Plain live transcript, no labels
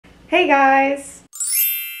Hey guys!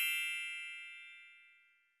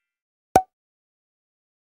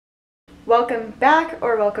 Welcome back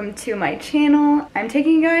or welcome to my channel. I'm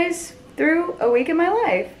taking you guys through a week in my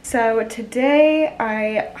life. So today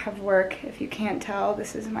I have work. If you can't tell,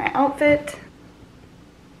 this is my outfit.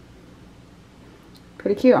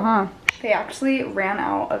 Pretty cute, huh? They actually ran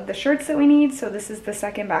out of the shirts that we need, so this is the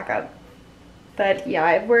second backup. But yeah,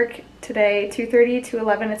 I have work today, 2:30 to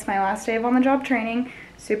 11. It's my last day of on-the-job training.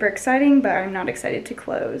 Super exciting, but I'm not excited to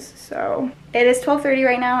close. So it is 12:30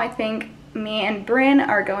 right now. I think me and Bryn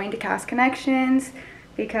are going to Cast Connections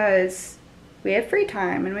because we have free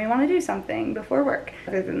time and we want to do something before work.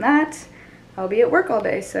 Other than that, I'll be at work all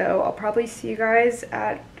day, so I'll probably see you guys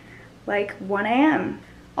at like 1 a.m.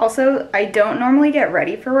 Also, I don't normally get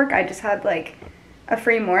ready for work. I just had like a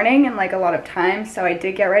free morning and like a lot of time, so I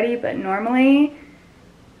did get ready, but normally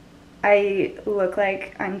I look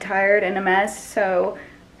like I'm tired and a mess, so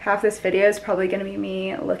half this video is probably gonna be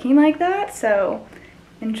me looking like that, so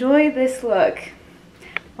enjoy this look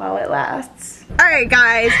while it lasts. Alright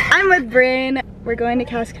guys, I'm with Bryn. We're going to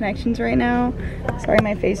Cast Connections right now. Sorry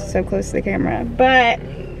my face is so close to the camera, but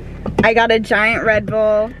I got a giant Red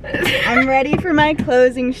Bull. I'm ready for my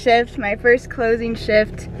closing shift, my first closing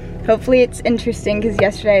shift. Hopefully it's interesting because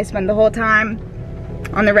yesterday I spent the whole time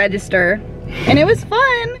on the register and it was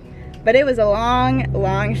fun, but it was a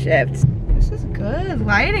long shift. This is good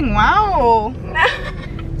lighting, wow.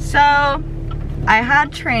 So I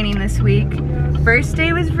had training this week. First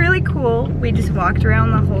day was really cool. We just walked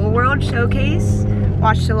around the whole world showcase,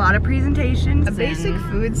 watched a lot of presentations. A basic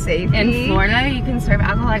food safety. In Florida, you can serve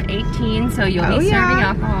alcohol at 18, so you'll be serving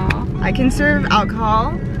alcohol. I can serve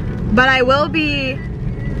alcohol, but I will be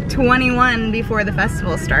 21 before the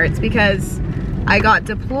festival starts because I got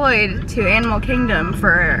deployed to Animal Kingdom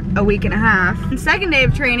for a week and a half. The second day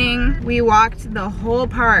of training, we walked the whole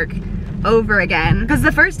park over again because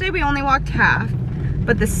the first day we only walked half,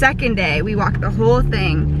 but the second day we walked the whole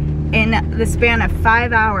thing in the span of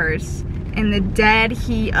 5 hours in the dead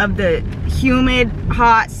heat of the humid,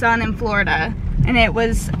 hot sun in Florida. And it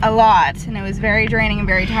was a lot, and it was very draining and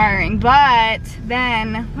very tiring. But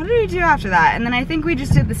then, what did we do after that? And then I think we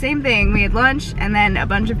just did the same thing. We had lunch and then a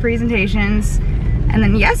bunch of presentations. And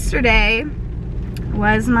then yesterday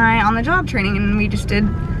was my on-the-job training, and we just did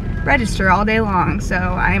register all day long. So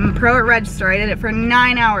I'm a pro at register. I did it for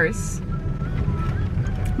 9 hours.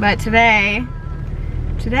 But today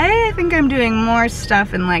I think I'm doing more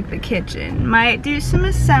stuff in like the kitchen. Might do some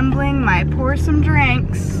assembling, might pour some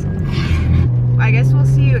drinks. I guess we'll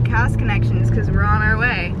see you at Cast Connections because we're on our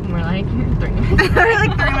way. We're like 3 minutes. We're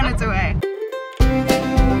like 3 minutes away.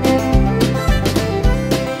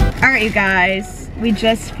 Alright you guys, we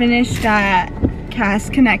just finished at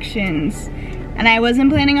Cast Connections. And I wasn't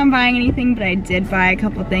planning on buying anything, but I did buy a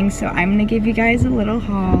couple things, so I'm gonna give you guys a little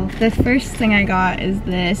haul. The first thing I got is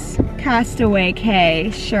this Castaway K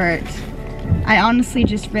shirt. I honestly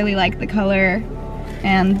just really like the color,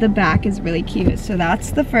 and the back is really cute, so that's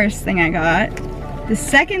the first thing I got. The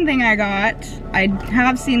second thing I got, I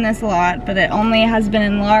have seen this a lot, but it only has been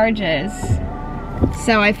in larges.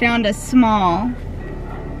 So I found a small,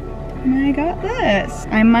 and I got this.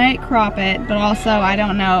 I might crop it, but also, I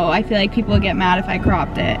don't know. I feel like people would get mad if I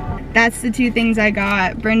cropped it. That's the two things I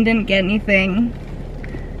got. Bryn didn't get anything.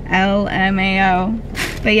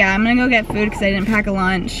 LMAO. But yeah, I'm gonna go get food because I didn't pack a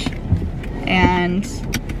lunch. And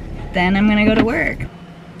then I'm gonna go to work.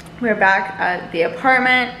 We're back at the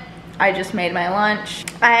apartment. I just made my lunch.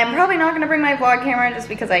 I am probably not gonna bring my vlog camera just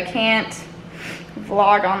because I can't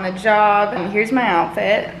vlog on the job. And here's my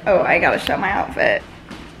outfit. Oh, I gotta show my outfit.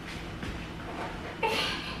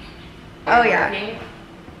 Oh yeah.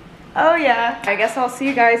 Oh yeah. I guess I'll see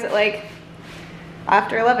you guys at like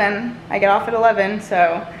after 11. I get off at 11,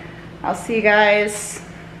 so I'll see you guys.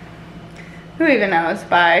 Who even knows?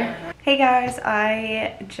 Bye. Hey guys,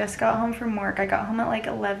 I just got home from work. I got home at like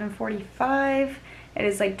 11:45. It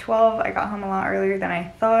is like 12. I got home a lot earlier than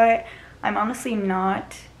I thought. I'm honestly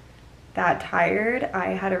not that tired.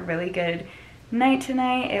 I had a really good night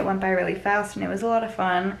tonight. It went by really fast and it was a lot of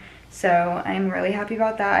fun. So I'm really happy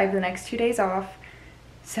about that. I have the next 2 days off.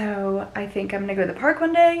 So I think I'm gonna go to the park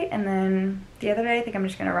one day, and then the other day I think I'm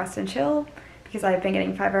just gonna rest and chill because I've been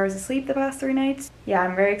getting 5 hours of sleep the past 3 nights. Yeah,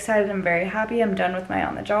 I'm very excited. I'm very happy. I'm done with my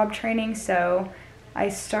on-the-job training, so I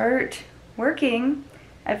start working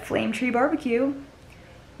at Flame Tree Barbecue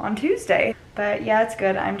on Tuesday. But yeah, it's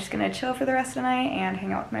good. I'm just gonna chill for the rest of the night and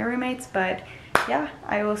hang out with my roommates. But yeah,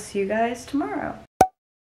 I will see you guys tomorrow.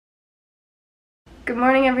 Good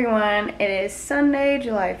morning, everyone. It is Sunday,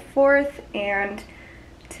 July 4th, and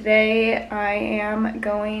Today I am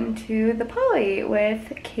going to the Poly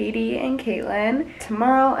with Katie and Caitlin.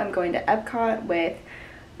 Tomorrow I'm going to Epcot with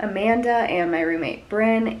Amanda and my roommate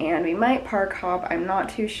Bryn, and we might park hop. I'm not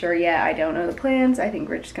too sure yet. I don't know the plans. I think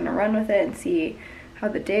we're just gonna run with it and see how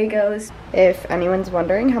the day goes. If anyone's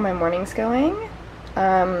wondering how my morning's going,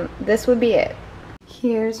 this would be it.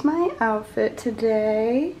 Here's my outfit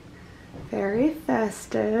today. Very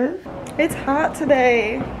festive. It's hot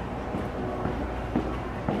today.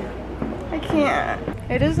 I can't.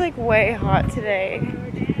 It is like way hot today.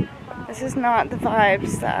 This is not the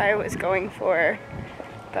vibes that I was going for,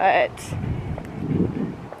 but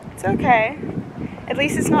it's okay. At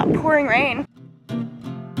least it's not pouring rain.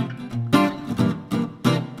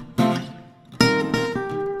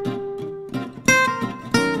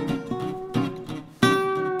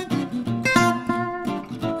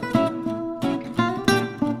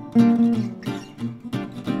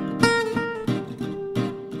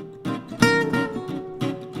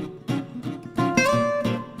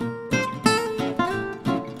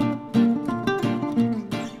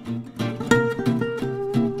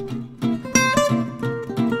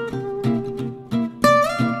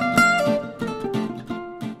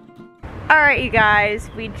 Alright, you guys,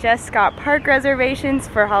 we just got park reservations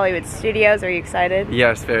for Hollywood Studios. Are you excited?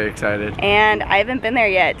 Yes, very excited. And I haven't been there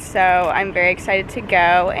yet, so I'm very excited to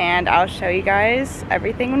go, and I'll show you guys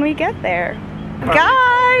everything when we get there.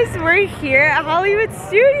 Guys, we're here at Hollywood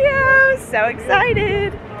Studios. So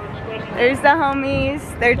excited. There's the homies.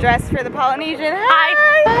 They're dressed for the Polynesian. Hi!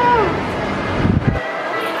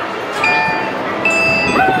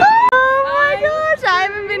 Oh my gosh, I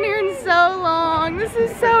haven't been here in so long. This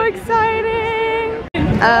is so exciting.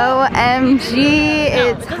 OMG,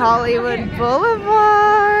 it's Hollywood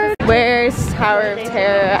Boulevard. Where's Tower of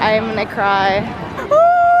Terror? I'm gonna cry.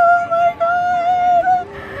 Oh my god!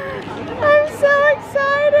 I'm so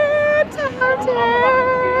excited! Tower of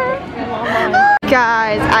Terror!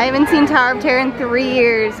 Guys, I haven't seen Tower of Terror in 3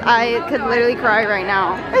 years. I could literally cry right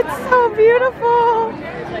now. It's so beautiful!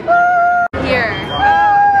 Here.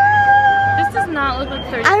 This does not look like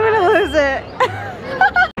 35. I'm gonna lose it.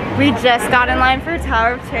 We just got in line for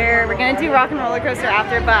Tower of Terror. We're gonna do Rock and Roller Coaster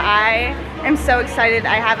after, but I am so excited.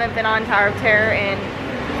 I haven't been on Tower of Terror in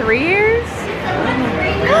 3 years.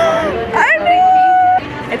 I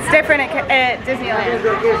know! It's different at Disneyland.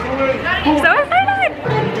 I'm so excited!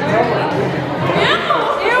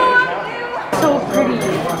 So pretty.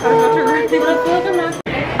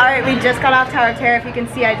 Alright, we just got off Tower of Terror. If you can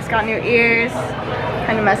see, I just got new ears.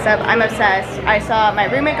 Kind of messed up. I'm obsessed. I saw my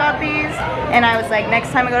roommate got these, and I was like, next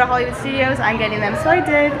time I go to Hollywood Studios, I'm getting them. So I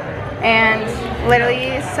did, and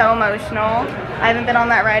literally so emotional. I haven't been on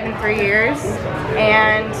that ride in 3 years,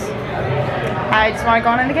 and I just want to go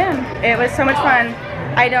on it again. It was so much fun.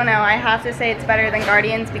 I don't know. I have to say it's better than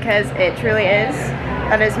Guardians because it truly is.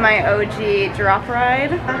 That is my OG drop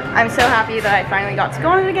ride. I'm so happy that I finally got to go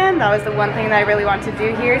on it again. That was the one thing that I really want to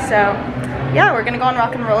do here. So yeah, we're gonna go on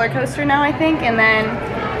Rock and Roller Coaster now, I think, and then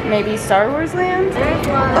maybe Star Wars Land.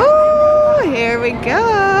 Oh, here we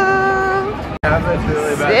go.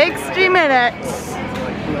 60 minutes.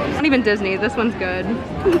 Not even Disney. This one's good.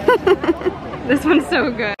 This one's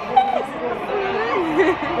so good.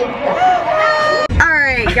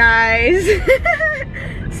 Alright guys,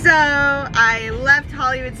 so I left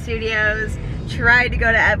Hollywood Studios, tried to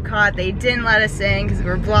go to Epcot. They didn't let us in because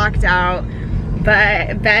we're blocked out,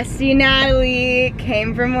 but bestie Natalie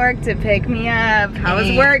came from work to pick me up. How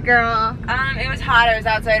was work, girl? It was hot. I was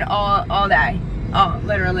outside all day. Oh,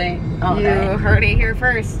 literally all day. You heard it here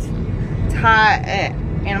first. It's hot at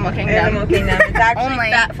Animal Kingdom. Animal Kingdom. It's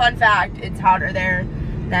actually, fun fact, it's hotter there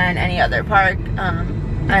than any other park.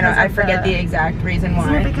 I forget the exact reason why.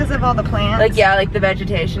 Isn't it because of all the plants? Like, yeah, like the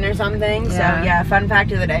vegetation or something. Yeah. So, yeah, fun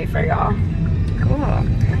fact of the day for y'all. Cool.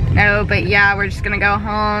 No, but yeah, we're just gonna go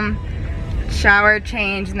home, shower,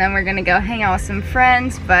 change, and then we're gonna go hang out with some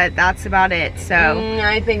friends, but that's about it, so.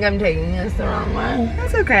 I think I'm taking this the wrong way.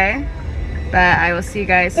 That's okay. But I will see you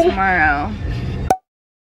guys tomorrow.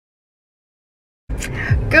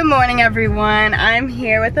 Good morning, everyone. I'm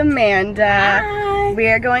here with Amanda. Hi. We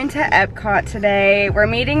are going to Epcot today. We're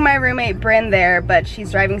meeting my roommate Bryn there, but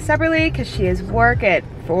she's driving separately because she has work at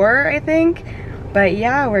 4, I think. But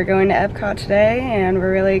yeah, we're going to Epcot today and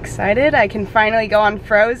we're really excited. I can finally go on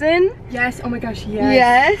Frozen. Yes, oh my gosh, yes.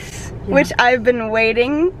 Yes, yeah. Which I've been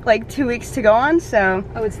waiting like 2 weeks to go on, so.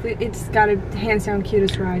 Oh, it's got a hands down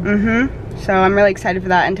cutest ride. So I'm really excited for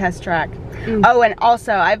that and Test Track. Oh, and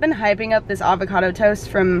also I've been hyping up this avocado toast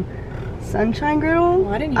from Sunshine Griddle?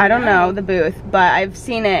 I don't know the booth, but I've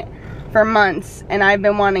seen it for months and I've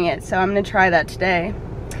been wanting it, so I'm gonna try that today.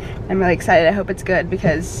 I'm really excited. I hope it's good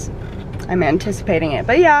because I'm anticipating it.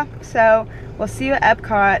 But yeah, so we'll see you at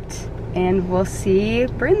Epcot and we'll see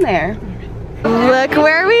Bryn there. Look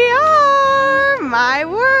where we are! My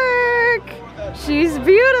work! She's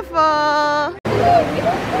beautiful!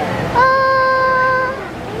 Ah,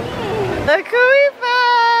 look who we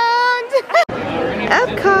found!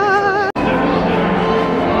 Epcot!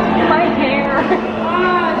 My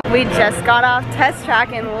hair! We just got off test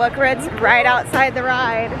track and look where it's right outside the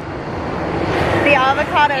ride. The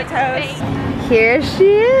avocado toast. Here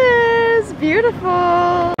she is!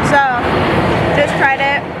 Beautiful! So, just tried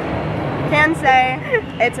it. Can say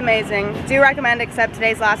it's amazing. Do recommend, except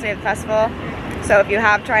today's last day of the festival. So if you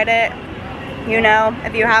have tried it, you know.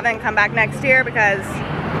 If you haven't, come back next year because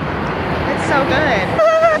it's so good.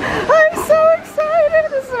 I'm so excited.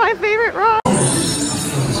 This is my favorite ride.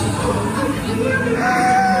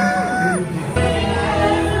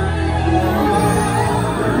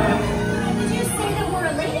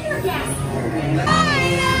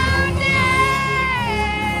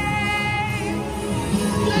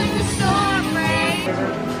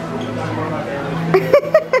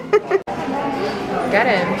 Get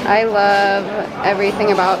it. I love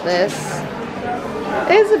everything about this.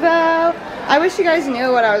 Isabel! I wish you guys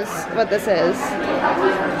knew what this is.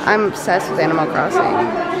 I'm obsessed with Animal Crossing.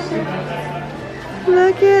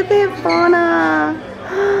 Look at the fauna!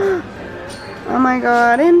 Oh my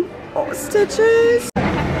god, and Stitches!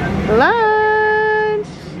 Lunch!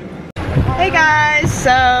 Hey guys,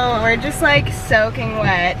 so we're just like soaking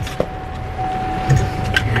wet.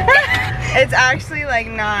 It's actually like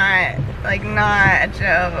not a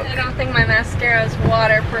joke. I don't think my mascara is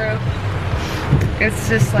waterproof. It's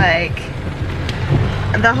just like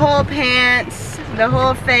the whole pants, the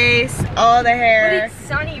whole face, all the hair. But it's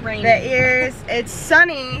sunny raining. The ears. It's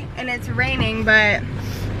sunny and it's raining, but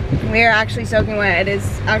we are actually soaking wet. It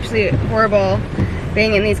is actually horrible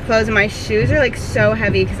being in these clothes, and my shoes are like so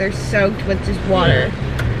heavy because they're soaked with just water.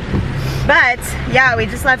 But yeah, we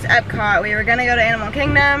just left Epcot. We were gonna go to Animal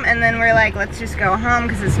Kingdom, and then we're like, let's just go home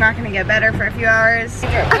because it's not gonna get better for a few hours.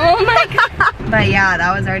 Oh my god! But yeah,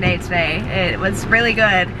 that was our day today. It was really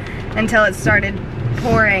good until it started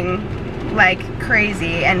pouring like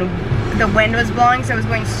crazy, and the wind was blowing, so it was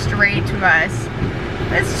going straight to us.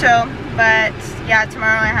 It's chill. But yeah,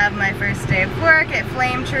 tomorrow I have my first day of work at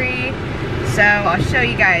Flame Tree, so I'll show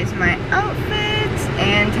you guys my outfit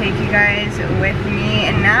and take you guys with me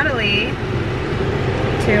and Natalie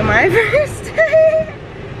to my first day.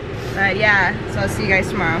 But yeah, so I'll see you guys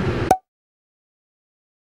tomorrow.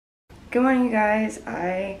 Good morning, you guys.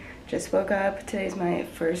 I just woke up. Today's my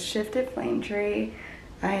first shift at Flame Tree.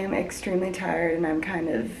 I am extremely tired and I'm kind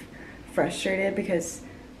of frustrated because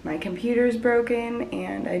my computer's broken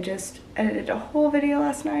and I just edited a whole video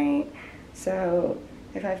last night. So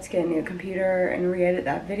if I have to get a new computer and re-edit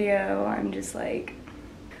that video, I'm just like,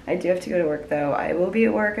 I do have to go to work though. I will be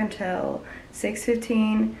at work until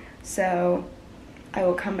 6:15, so I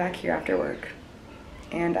will come back here after work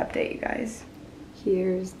and update you guys.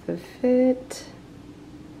 Here's the fit.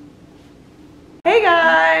 Hey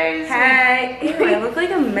guys! Hey! Ew, I look like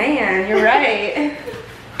a man, you're right.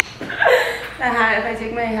 The hat, if I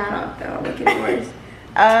take my hat off though, I'll look even worse.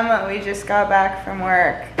 We just got back from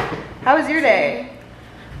work. How was your day?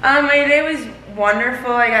 My day was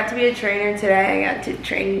wonderful. I got to be a trainer today. I got to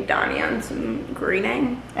train Donnie on some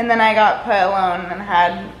greening. And then I got put alone and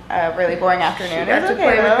had a really boring afternoon.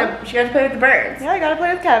 She got to play with the birds. Yeah, I got to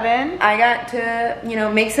play with Kevin. I got to, you know,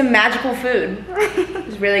 make some magical food. It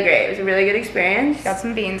was really great. It was a really good experience. Got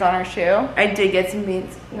some beans on her shoe. I did get some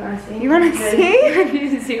beans. You want to see? You want to see?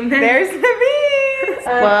 You zoom in. There's the beans.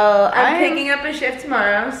 Well, I'm picking up a shift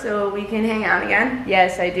tomorrow, so we can hang out again.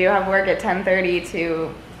 Yes, I do have work at 10:30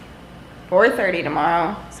 to 4:30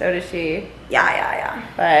 tomorrow. So does she. Yeah.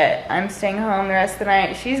 But I'm staying home the rest of the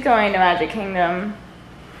night. She's going to Magic Kingdom.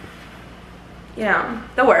 You know,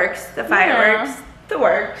 the works, the fireworks, the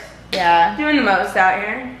works. Yeah. Doing the most out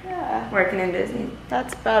here. Yeah. Working in Disney.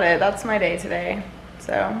 That's about it. That's my day today.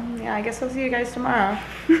 So, yeah, I guess I'll see you guys tomorrow.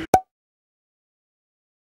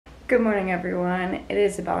 Good morning, everyone. It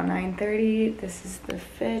is about 9:30. This is the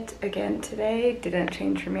fit again today. Didn't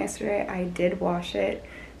change from yesterday. I did wash it,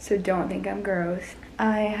 so don't think I'm gross.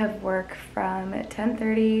 I have work from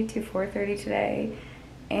 10:30 to 4:30 today,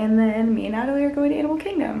 and then me and Natalie are going to Animal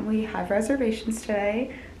Kingdom. We have reservations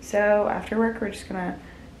today, so after work we're just gonna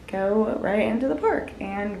go right into the park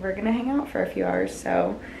and we're gonna hang out for a few hours.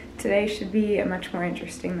 So today should be much more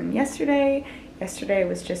interesting than yesterday. Yesterday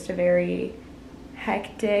was just a very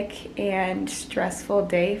hectic and stressful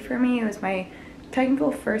day for me. It was my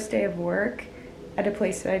technical first day of work, at a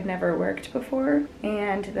place that I'd never worked before,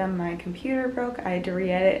 and then my computer broke. I had to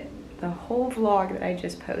re-edit the whole vlog that I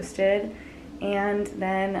just posted, and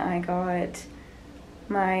then I got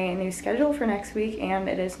my new schedule for next week, and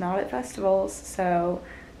it is not at festivals, so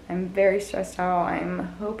I'm very stressed out. I'm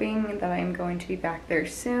hoping that I'm going to be back there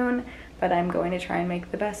soon, but I'm going to try and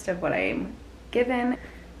make the best of what I'm given.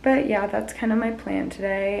 But yeah, that's kind of my plan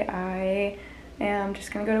today. I am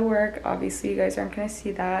just gonna go to work. Obviously you guys aren't gonna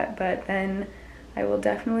see that, but then I will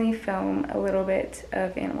definitely film a little bit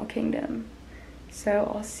of Animal Kingdom.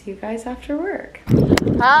 So I'll see you guys after work.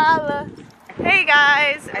 Holla. Hey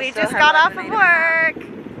guys, we just got off of work,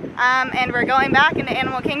 and we're going back into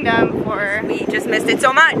Animal Kingdom for... We just missed it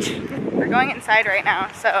so much. We're going inside right now,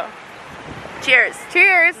 so... Cheers.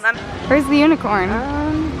 Cheers! Where's the unicorn?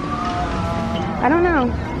 I don't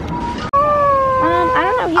know. I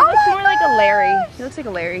don't know. He looks more like a Larry. He looks like a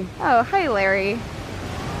Larry. Oh, hi Larry.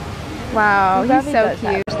 Wow, he's so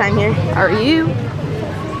cute. First time here. Are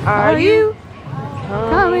you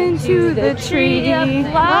coming to the tree of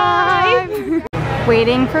life?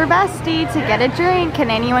 Waiting for Bestie to get a drink. Can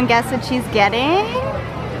anyone guess what she's getting?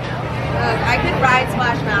 I could ride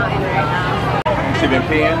Splash Mountain right now. She been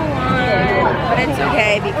peeing? But it's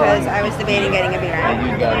okay because I was debating getting a beer.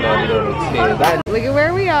 You got no little kids. Look at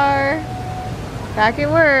where we are. Back at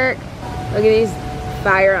work. Look at these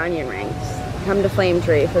fire onion rings. Come to Flame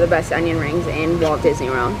Tree for the best onion rings in Walt Disney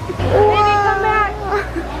World. Wow.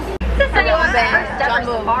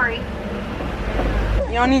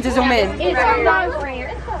 You don't need to zoom in.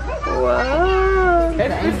 Whoa.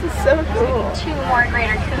 This is so cool. 2 more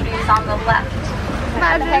greater kudos on the left.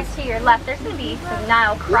 Head to your left, there's going to be some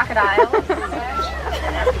Nile crocodiles.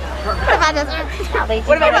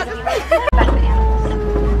 What about this?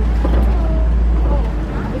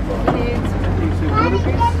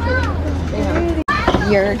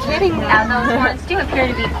 You're kidding me. Now those ones do appear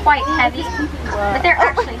to be quite heavy, but they're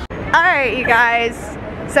actually... Alright you guys,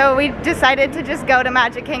 so we decided to just go to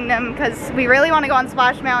Magic Kingdom because we really want to go on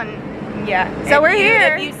Splash Mountain. Yeah. So we're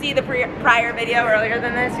here. If you see the prior video earlier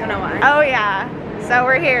than this, you'll know why. Oh yeah, so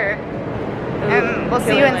we're here. And we'll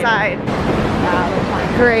see you inside.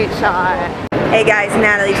 Great shot. Hey guys,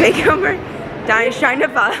 Natalie, take over. Donnie's trying to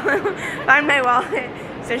find my wallet,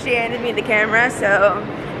 so she handed me the camera, so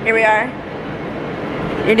here we are.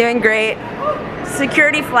 You're doing great.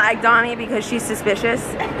 Security flagged Donnie because she's suspicious,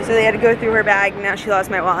 so they had to go through her bag, and now she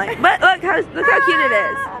lost my wallet. But look how cute it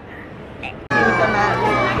is.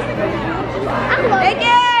 Nikki!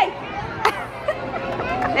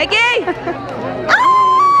 Nikki!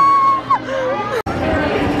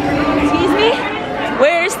 Excuse me?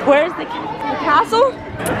 Where's the castle?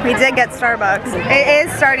 We did get Starbucks. It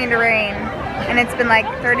is starting to rain, and it's been like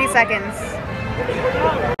 30 seconds.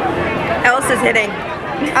 Elsa's hitting.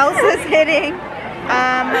 Elsa's hitting.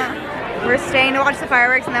 We're staying to watch the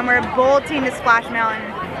fireworks, and then we're bolting to Splash Mountain,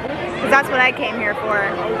 because that's what I came here for.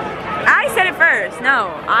 I said it first.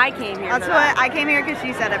 No, I came here. That's what I came here because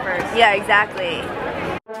she said it first. Yeah, exactly.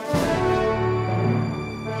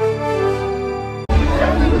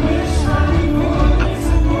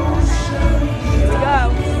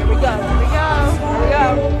 Here we go.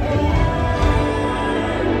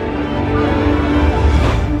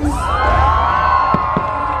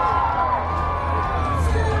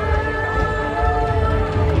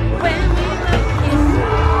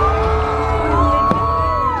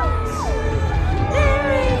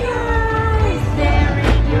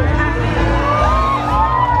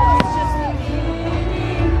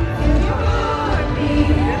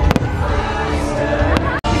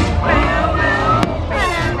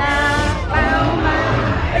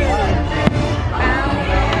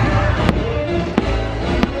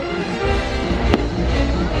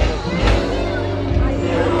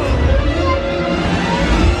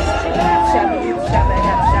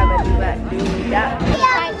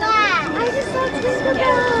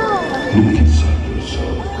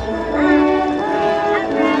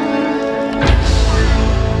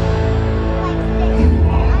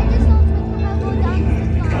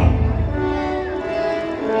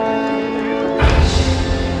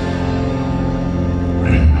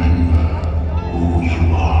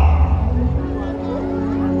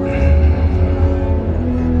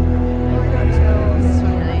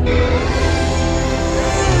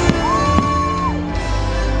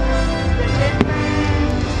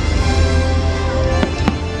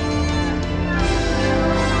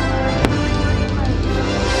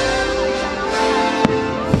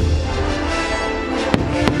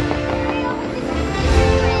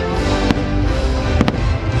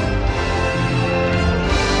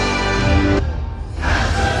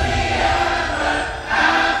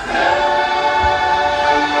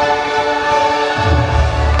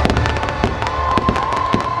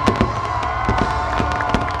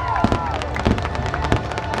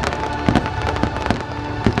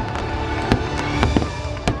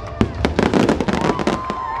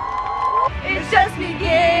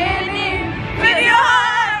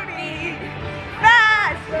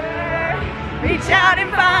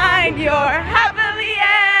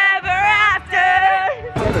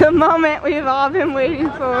 moment we've all been waiting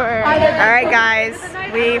for. Alright guys,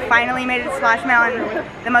 we finally made it to Splash Mountain,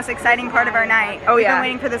 the most exciting part of our night. Oh yeah. We've been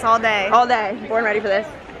waiting for this all day. All day. Born ready for this.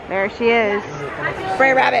 There she is.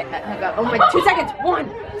 Spray rabbit. Oh my, 2 seconds. 1,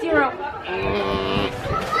 0.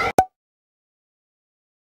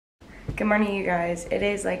 Good morning, you guys. It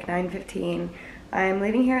is like 9:15. I'm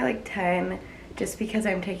leaving here at like 10 just because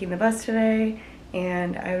I'm taking the bus today,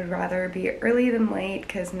 and I would rather be early than late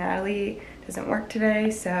because Natalie doesn't work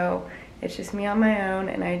today, so it's just me on my own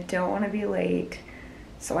and I don't want to be late.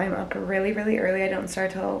 So I'm up really, really early. I don't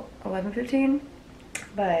start till 11:15,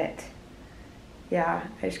 but yeah,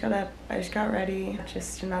 I just got up, I just got ready.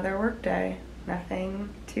 Just another work day. Nothing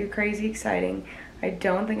too crazy exciting. I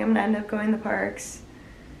don't think I'm gonna end up going to the parks,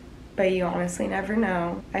 but you honestly never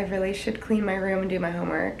know. I really should clean my room and do my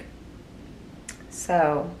homework.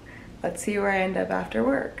 So let's see where I end up after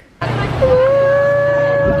work.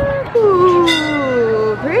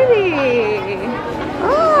 Ooh, pretty.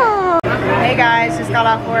 Oh. Hey guys, just got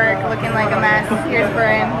off work, looking like a mess. Here's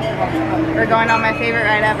Bryn. We're going on my favorite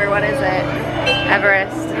ride ever. What is it?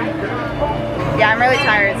 Everest. Yeah, I'm really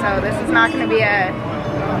tired, so this is not going to be a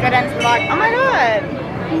good end to the vlog. Oh my god.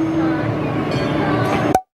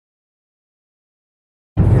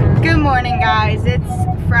 Good morning, guys. It's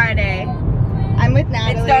Friday. I'm with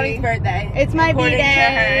Natalie. It's Donnie's birthday. It's my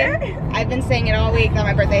B-day. I've been saying it all week that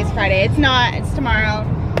my birthday is Friday. It's not. It's tomorrow.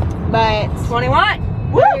 But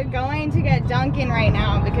 21. we're going to get Dunkin' right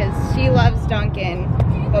now because she loves Dunkin'.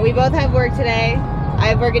 But we both have work today. I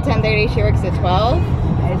have work at 10:30. She works at 12. I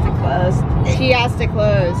have to close. She has to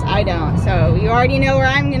close. I don't. So you already know where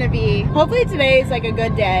I'm going to be. Hopefully today is like a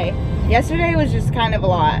good day. Yesterday was just kind of a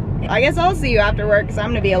lot. I guess I'll see you after work because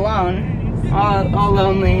I'm going to be alone. All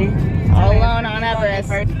lonely. All alone on Everest.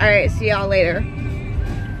 Alright, see y'all later.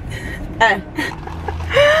 We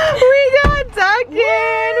got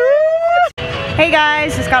Dunkin'! Hey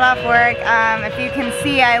guys, just got off work. If you can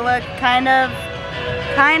see, I look kind of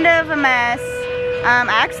a mess. I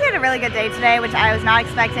actually had a really good day today, which I was not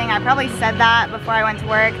expecting. I probably said that before I went to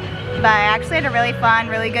work, but I actually had a really fun,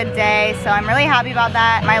 really good day, so I'm really happy about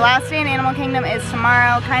that. My last day in Animal Kingdom is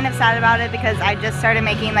tomorrow. Kind of sad about it because I just started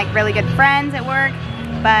making like really good friends at work,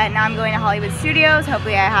 but now I'm going to Hollywood Studios.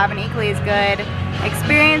 Hopefully I have an equally as good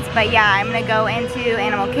experience, but yeah, I'm gonna go into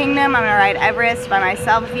Animal Kingdom. I'm gonna ride Everest by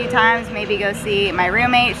myself a few times, maybe go see my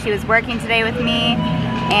roommate. She was working today with me,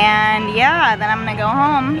 and yeah, then I'm gonna go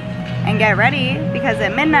home and get ready because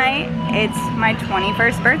at midnight it's my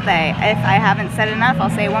 21st birthday. If I haven't said enough, I'll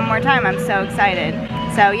say it one more time. I'm so excited.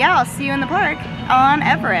 So yeah, I'll see you in the park on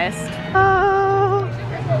Everest. Oh,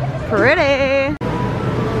 pretty.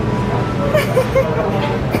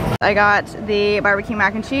 I got the barbecue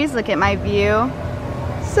mac and cheese. Look at my view.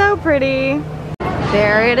 So pretty.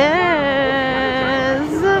 There it is.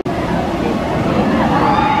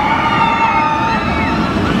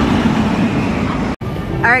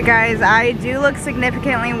 Alright guys, I do look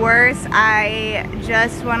significantly worse. I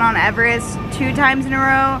just went on Everest 2 times in a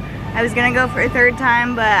row. I was gonna go for a 3rd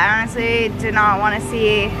time, but I honestly did not want to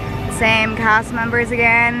see the same cast members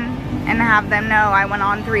again and have them know I went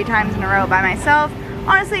on 3 times in a row by myself.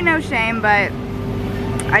 Honestly, no shame, but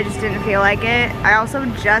I just didn't feel like it. I also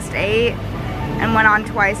just ate and went on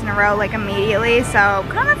twice in a row, like immediately, so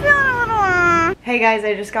kind of feeling a little... Hey guys,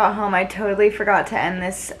 I just got home. I totally forgot to end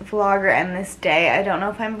this vlog or end this day. I don't know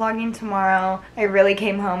if I'm vlogging tomorrow. I really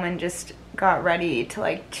came home and just got ready to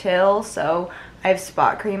like chill, so I have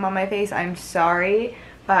spot cream on my face. I'm sorry,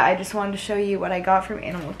 but I just wanted to show you what I got from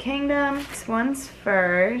Animal Kingdom. This one's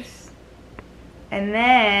first, and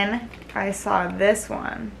then I saw this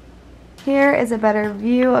one. Here is a better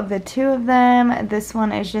view of the 2 of them. This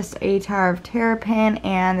one is just a Tower of Terror pin,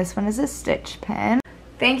 and this one is a Stitch pin.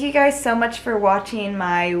 Thank you guys so much for watching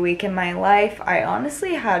my week in my life. I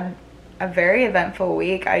honestly had a very eventful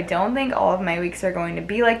week. I don't think all of my weeks are going to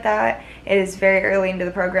be like that. It is very early into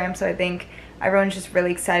the program, so I think everyone's just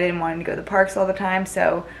really excited and wanting to go to the parks all the time.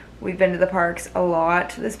 So we've been to the parks a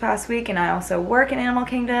lot this past week, and I also work in Animal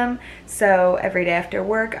Kingdom. So every day after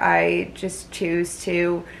work, I just choose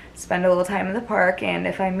to spend a little time in the park, and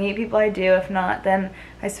if I meet people, I do. If not, then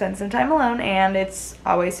I spend some time alone, and it's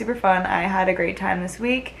always super fun. I had a great time this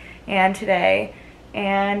week and today,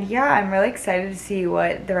 and yeah, I'm really excited to see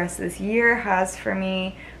what the rest of this year has for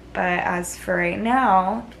me. But as for right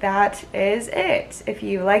now, that is it. If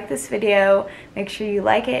you like this video, make sure you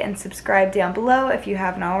like it and subscribe down below if you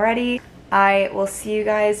haven't already. I will see you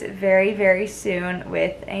guys very, very soon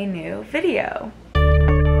with a new video.